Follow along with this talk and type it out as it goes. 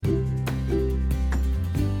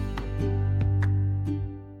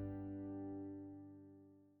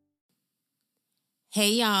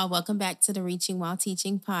Hey y'all, welcome back to the Reaching While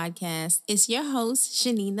Teaching podcast. It's your host,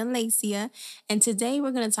 Shanina Lacia, and today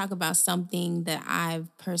we're going to talk about something that I've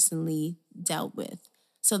personally dealt with.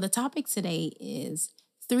 So the topic today is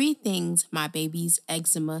 3 things my baby's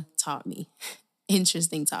eczema taught me.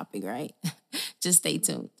 Interesting topic, right? Just stay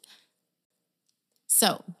tuned.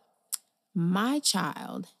 So, my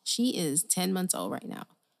child, she is 10 months old right now,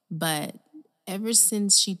 but ever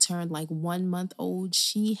since she turned like 1 month old,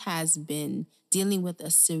 she has been dealing with a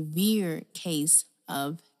severe case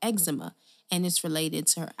of eczema, and it's related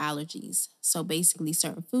to her allergies. So basically,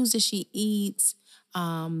 certain foods that she eats.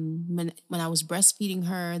 When I was breastfeeding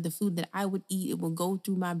her, the food that I would eat, it would go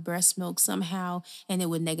through my breast milk somehow, and it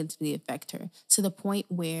would negatively affect her to the point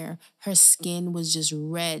where her skin was just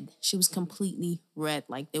red. She was completely red,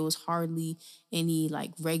 like there was hardly any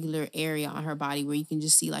like regular area on her body where you can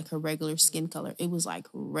just see like her regular skin color. It was like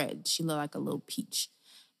red. She looked like a little peach.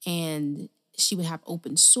 And she would have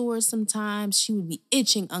open sores sometimes. She would be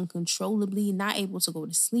itching uncontrollably, not able to go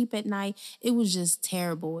to sleep at night. It was just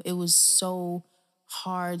terrible. It was so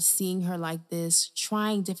hard seeing her like this,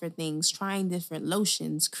 trying different things, trying different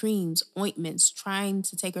lotions, creams, ointments, trying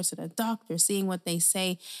to take her to the doctor, seeing what they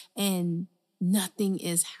say. And nothing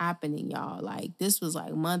is happening, y'all. Like this was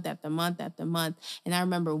like month after month after month. And I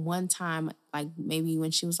remember one time, like maybe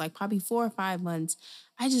when she was like probably 4 or 5 months,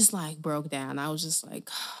 I just like broke down. I was just like,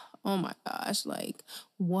 oh my gosh, like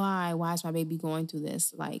why? Why is my baby going through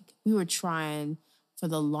this? Like we were trying for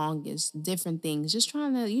the longest, different things, just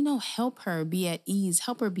trying to, help her be at ease,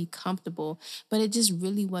 help her be comfortable. But it just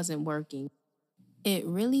really wasn't working. It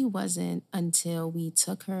really wasn't until we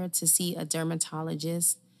took her to see a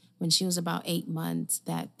dermatologist when she was about 8 months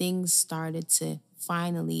that things started to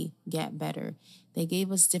finally get better. They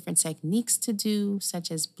gave us different techniques to do,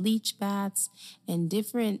 such as bleach baths and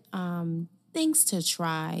different things to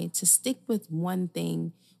try to stick with one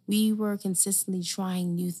thing. We were consistently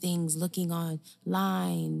trying new things, looking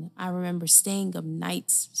online. I remember staying up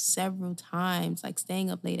nights several times, like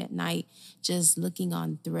staying up late at night, just looking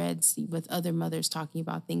on threads with other mothers talking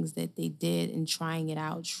about things that they did and trying it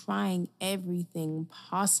out, trying everything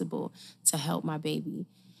possible to help my baby.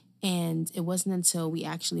 And it wasn't until we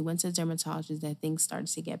actually went to the dermatologist that things started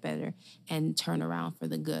to get better and turn around for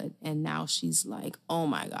the good. And now she's like, oh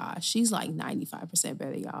my gosh, she's like 95%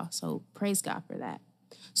 better, y'all. So praise God for that.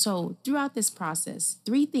 So, throughout this process,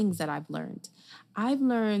 3 things that I've learned. I've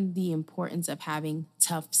learned the importance of having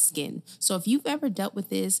tough skin. So, if you've ever dealt with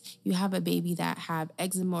this, you have a baby that have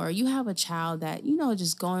eczema or you have a child that,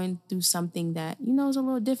 just going through something that, is a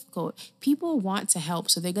little difficult. People want to help,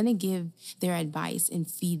 so they're going to give their advice and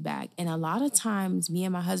feedback. And a lot of times, me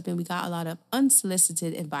and my husband, we got a lot of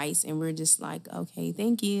unsolicited advice and we're just like, okay,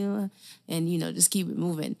 thank you. And, just keep it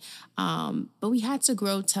moving. But we had to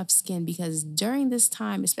grow tough skin because during this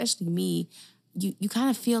time, especially me, you kind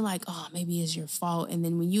of feel like, oh, maybe it's your fault. And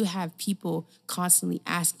then when you have people constantly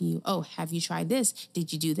asking you, oh, have you tried this?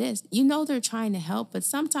 Did you do this? They're trying to help, but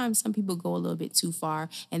sometimes some people go a little bit too far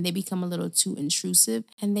and they become a little too intrusive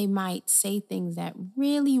and they might say things that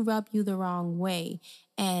really rub you the wrong way.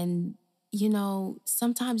 And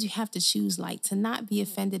sometimes you have to choose like to not be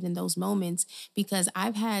offended in those moments because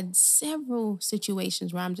I've had several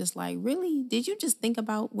situations where I'm just like, really? Did you just think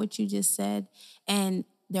about what you just said? And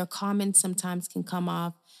their comments sometimes can come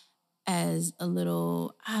off as a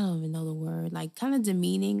little, I don't even know the word, like kind of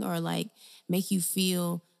demeaning or like make you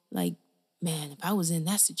feel like, man, if I was in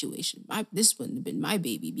that situation, this wouldn't have been my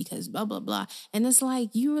baby because blah, blah, blah. And it's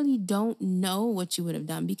like, you really don't know what you would have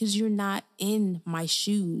done because you're not in my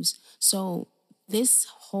shoes. So this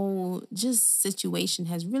whole just situation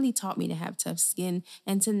has really taught me to have tough skin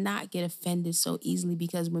and to not get offended so easily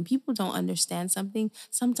because when people don't understand something,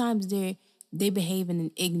 sometimes they behave in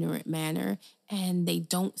an ignorant manner and they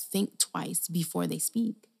don't think twice before they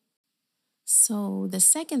speak. So, the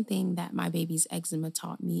second thing that my baby's eczema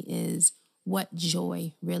taught me is what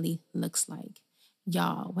joy really looks like.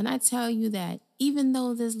 Y'all, when I tell you that even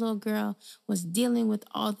though this little girl was dealing with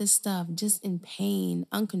all this stuff, just in pain,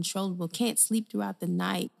 uncontrollable, can't sleep throughout the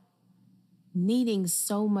night, needing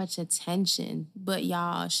so much attention. But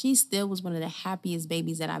y'all, she still was one of the happiest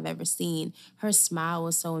babies that I've ever seen. Her smile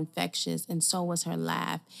was so infectious, and so was her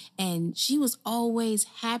laugh. And she was always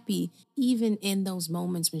happy, even in those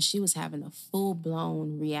moments when she was having a full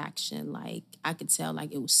blown reaction. Like I could tell,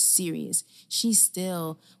 like it was serious. She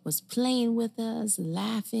still was playing with us,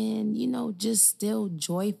 laughing, just still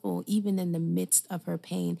joyful, even in the midst of her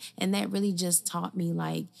pain. And that really just taught me,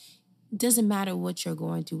 like, doesn't matter what you're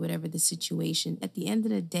going through, whatever the situation. At the end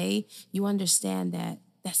of the day, you understand that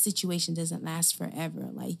that situation doesn't last forever.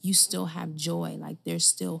 Like you still have joy. Like there's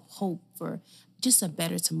still hope for just a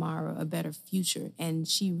better tomorrow, a better future. And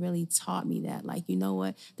she really taught me that, like, you know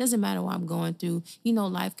what? Doesn't matter what I'm going through.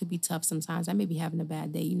 Life could be tough sometimes. I may be having a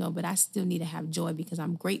bad day, but I still need to have joy because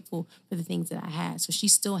I'm grateful for the things that I had. So she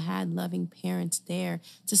still had loving parents there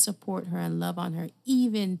to support her and love on her,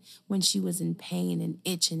 even when she was in pain and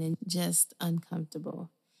itching and just uncomfortable.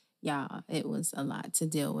 Y'all, it was a lot to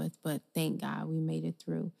deal with, but thank God we made it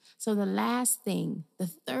through. So, the last thing, the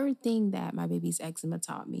third thing that my baby's eczema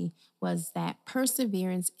taught me was that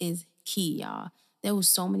perseverance is key, y'all. There was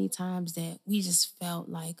so many times that we just felt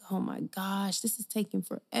like, oh my gosh, this is taking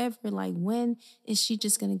forever. Like, when is she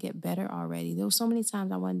just going to get better already? There were so many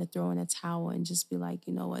times I wanted to throw in a towel and just be like,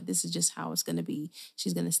 you know what, this is just how it's going to be.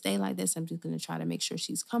 She's going to stay like this. I'm just going to try to make sure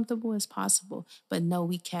she's comfortable as possible. But no,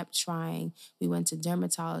 we kept trying. We went to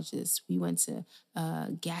dermatologists. We went to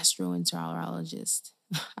gastroenterologist.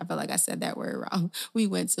 I feel like I said that word wrong. We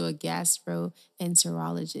went to a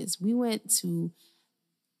gastroenterologist. We went to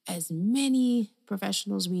as many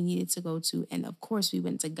professionals we needed to go to. And of course, we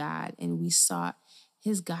went to God and we sought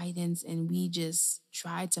his guidance, and we just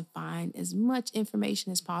tried to find as much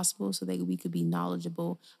information as possible so that we could be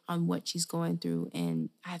knowledgeable on what she's going through. And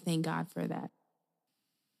I thank God for that.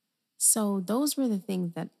 So those were the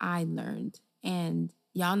things that I learned. And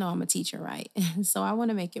y'all know I'm a teacher, right? So I want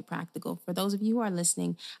to make it practical. For those of you who are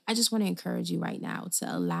listening, I just want to encourage you right now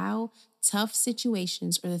to allow tough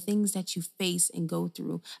situations or the things that you face and go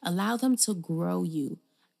through, allow them to grow you.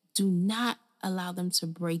 Do not allow them to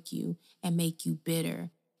break you and make you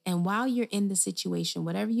bitter. And while you're in the situation,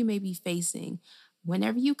 whatever you may be facing,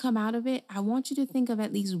 whenever you come out of it, I want you to think of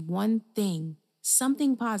at least one thing,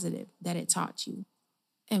 something positive that it taught you.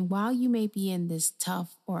 And while you may be in this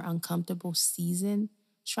tough or uncomfortable season,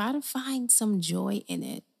 try to find some joy in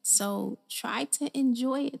it. So try to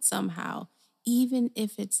enjoy it somehow, even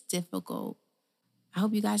if it's difficult. I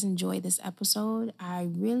hope you guys enjoyed this episode. I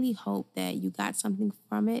really hope that you got something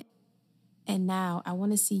from it. And now I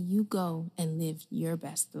want to see you go and live your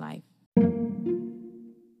best life.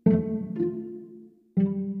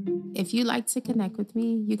 If you'd like to connect with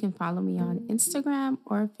me, you can follow me on Instagram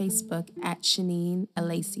or Facebook at Shanine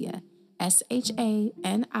Alasia,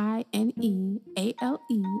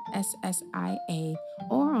 SHANINEALESSIA,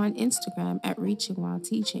 or on Instagram at Reaching While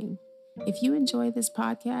Teaching. If you enjoy this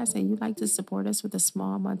podcast and you'd like to support us with a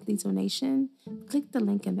small monthly donation, click the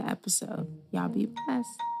link in the episode. Y'all be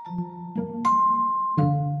blessed.